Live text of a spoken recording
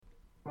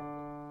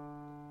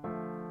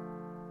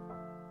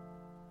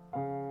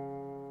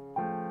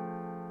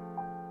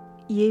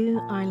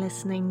You are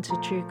listening to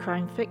True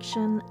Crime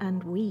Fiction,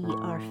 and we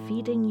are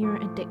feeding your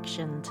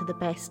addiction to the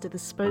best of the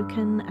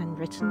spoken and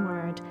written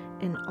word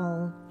in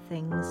all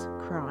things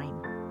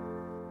crime.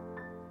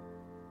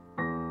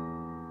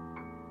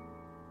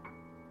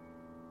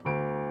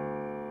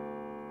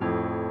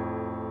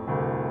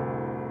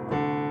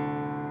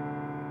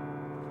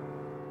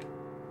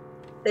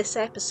 This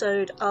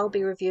episode, I'll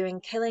be reviewing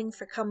Killing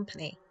for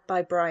Company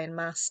by Brian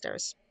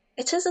Masters.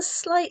 It is a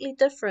slightly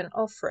different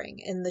offering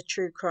in the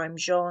true crime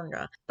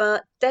genre,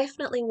 but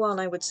definitely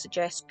one I would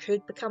suggest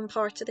could become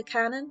part of the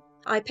canon.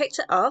 I picked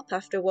it up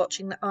after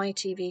watching the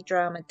ITV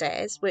drama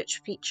Des,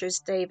 which features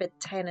David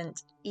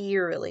Tennant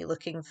eerily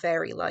looking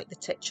very like the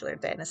titular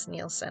Dennis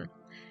Nielsen.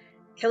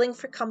 Killing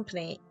for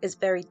Company is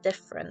very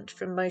different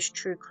from most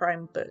true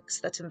crime books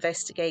that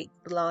investigate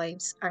the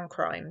lives and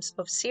crimes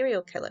of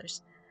serial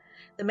killers.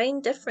 The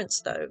main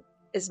difference, though,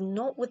 is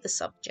not with the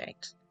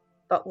subject,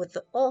 but with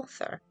the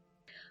author.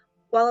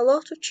 While a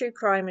lot of true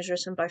crime is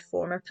written by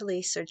former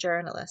police or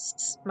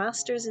journalists,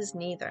 Masters is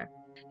neither.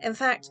 In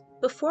fact,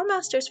 before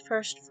Masters'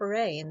 first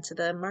foray into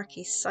the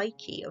murky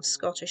psyche of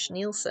Scottish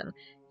Nielsen,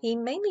 he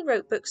mainly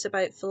wrote books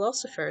about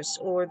philosophers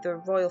or the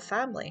royal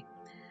family.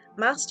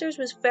 Masters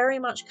was very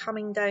much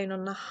coming down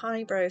on the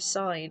highbrow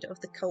side of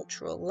the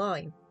cultural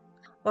line.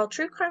 While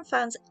true crime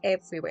fans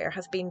everywhere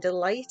have been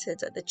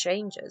delighted at the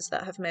changes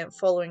that have meant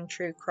following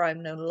true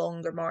crime no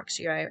longer marks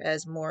you out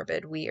as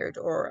morbid, weird,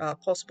 or a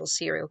possible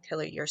serial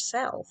killer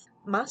yourself,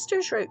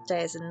 Masters wrote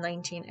Des in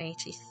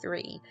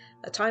 1983,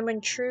 a time when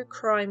true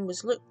crime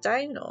was looked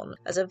down on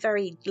as a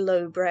very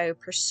lowbrow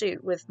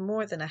pursuit with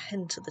more than a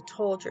hint of the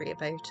tawdry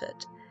about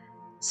it.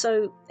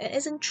 So it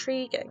is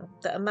intriguing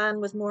that a man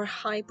with more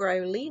highbrow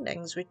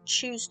leanings would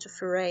choose to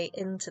foray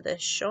into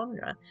this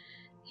genre.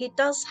 He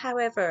does,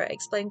 however,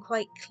 explain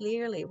quite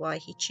clearly why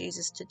he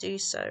chooses to do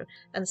so,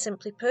 and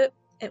simply put,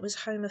 it was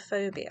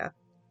homophobia.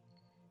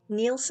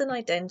 Nielsen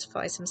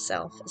identifies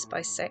himself as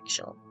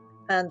bisexual,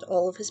 and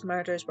all of his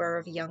murders were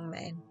of young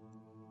men.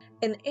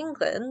 In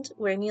England,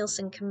 where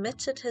Nielsen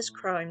committed his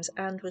crimes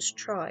and was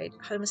tried,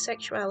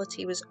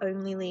 homosexuality was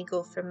only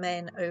legal for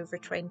men over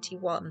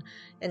 21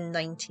 in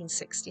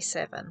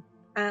 1967,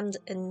 and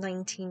in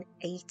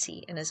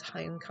 1980 in his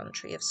home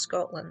country of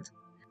Scotland.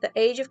 The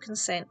age of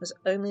consent was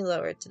only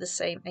lowered to the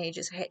same age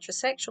as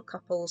heterosexual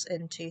couples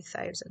in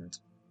 2000.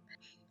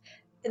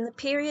 In the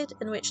period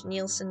in which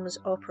Nielsen was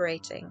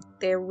operating,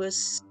 there was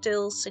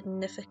still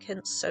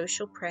significant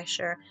social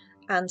pressure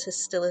and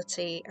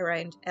hostility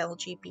around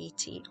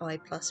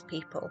LGBTI+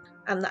 people,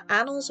 and the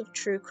annals of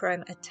true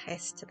crime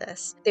attest to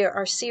this. There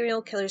are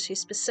serial killers who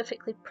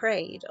specifically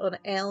preyed on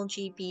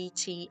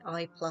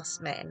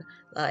LGBTI+ men,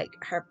 like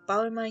Herb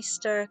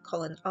Baumeister,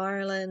 Colin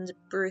Ireland,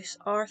 Bruce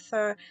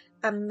Arthur,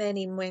 and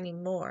many, many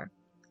more.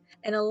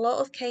 In a lot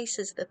of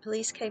cases, the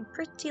police came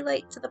pretty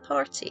late to the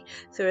party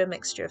through a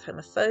mixture of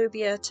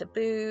homophobia,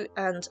 taboo,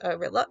 and a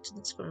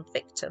reluctance from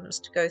victims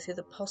to go through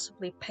the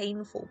possibly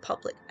painful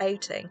public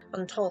outing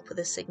on top of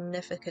the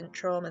significant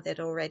trauma they'd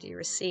already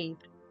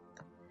received.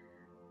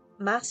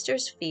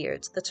 Masters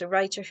feared that a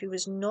writer who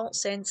was not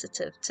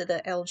sensitive to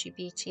the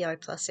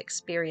LGBTI+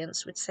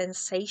 experience would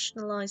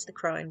sensationalise the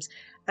crimes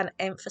and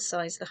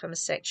emphasise the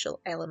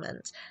homosexual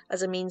element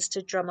as a means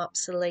to drum up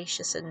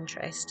salacious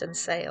interest and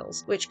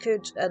sales, which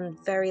could, and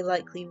very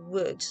likely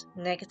would,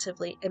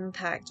 negatively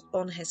impact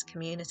on his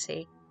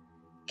community.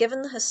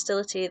 Given the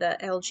hostility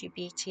that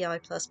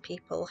LGBTI+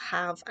 people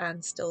have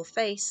and still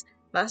face,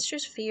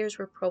 Masters' fears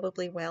were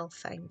probably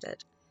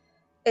well-founded.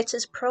 It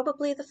is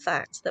probably the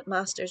fact that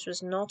Masters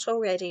was not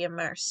already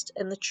immersed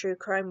in the true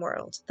crime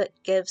world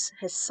that gives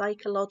his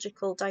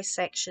psychological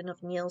dissection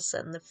of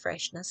Nielsen the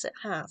freshness it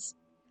has.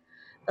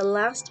 The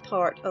last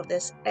part of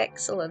this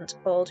excellent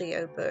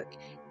audiobook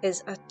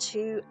is a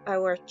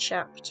 2-hour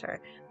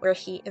chapter where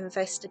he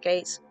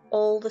investigates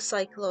all the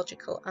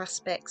psychological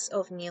aspects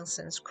of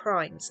Nielsen's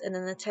crimes in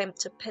an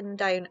attempt to pin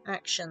down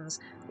actions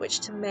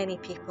which to many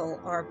people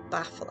are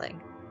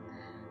baffling.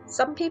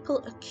 Some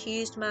people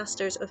accused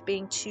Masters of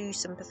being too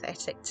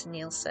sympathetic to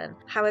Nielsen.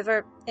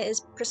 However, it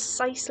is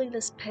precisely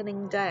this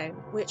pinning down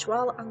which,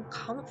 while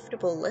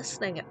uncomfortable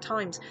listening at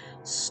times,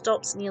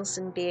 stops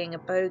Nielsen being a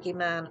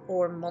bogeyman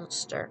or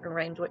monster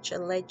around which a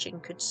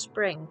legend could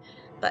spring,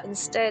 but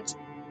instead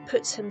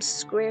puts him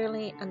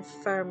squarely and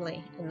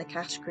firmly in the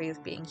category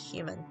of being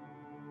human.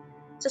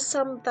 To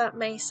some, that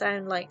may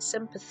sound like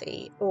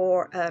sympathy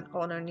or an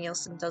honour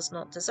Nielsen does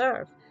not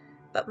deserve.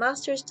 But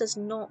Masters does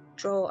not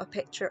draw a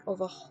picture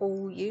of a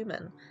whole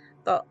human,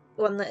 but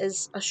one that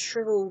is a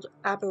shriveled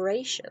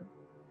aberration.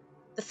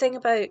 The thing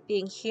about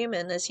being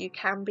human is you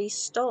can be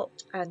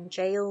stopped and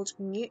jailed,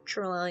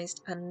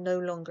 neutralised, and no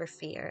longer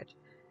feared.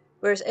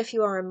 Whereas if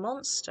you are a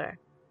monster,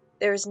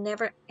 there is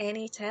never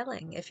any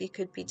telling if you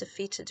could be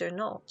defeated or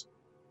not.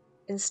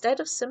 Instead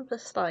of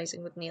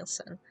sympathising with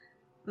Nielsen,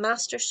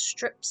 Masters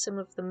strips him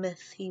of the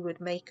myth he would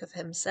make of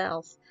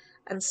himself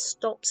and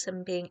stops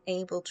him being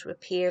able to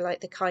appear like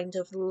the kind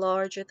of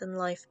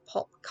larger-than-life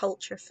pop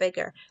culture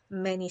figure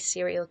many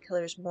serial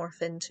killers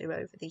morph into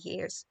over the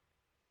years.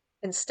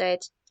 Instead,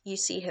 You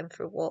see him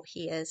for what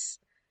he is: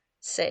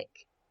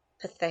 sick,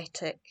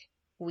 pathetic,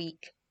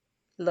 weak,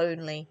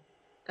 lonely,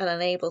 and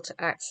unable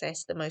to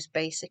access the most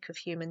basic of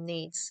human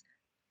needs: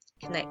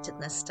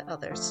 connectedness to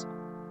others.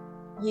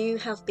 You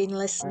have been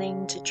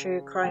listening to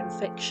True Crime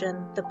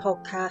Fiction, the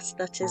podcast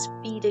that is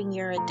feeding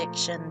your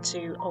addiction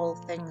to all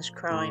things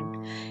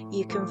crime.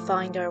 You can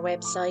find our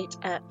website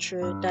at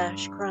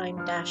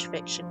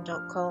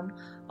true-crime-fiction.com,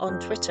 on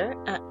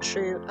Twitter at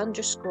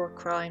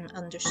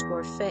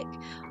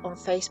true_crime_fic, on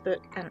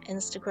Facebook and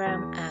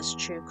Instagram as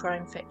True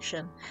Crime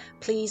Fiction.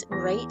 Please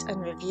rate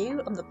and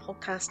review on the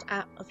podcast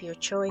app of your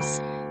choice.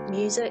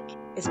 Music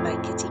is by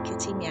Kitty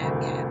Kitty Meow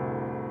Meow.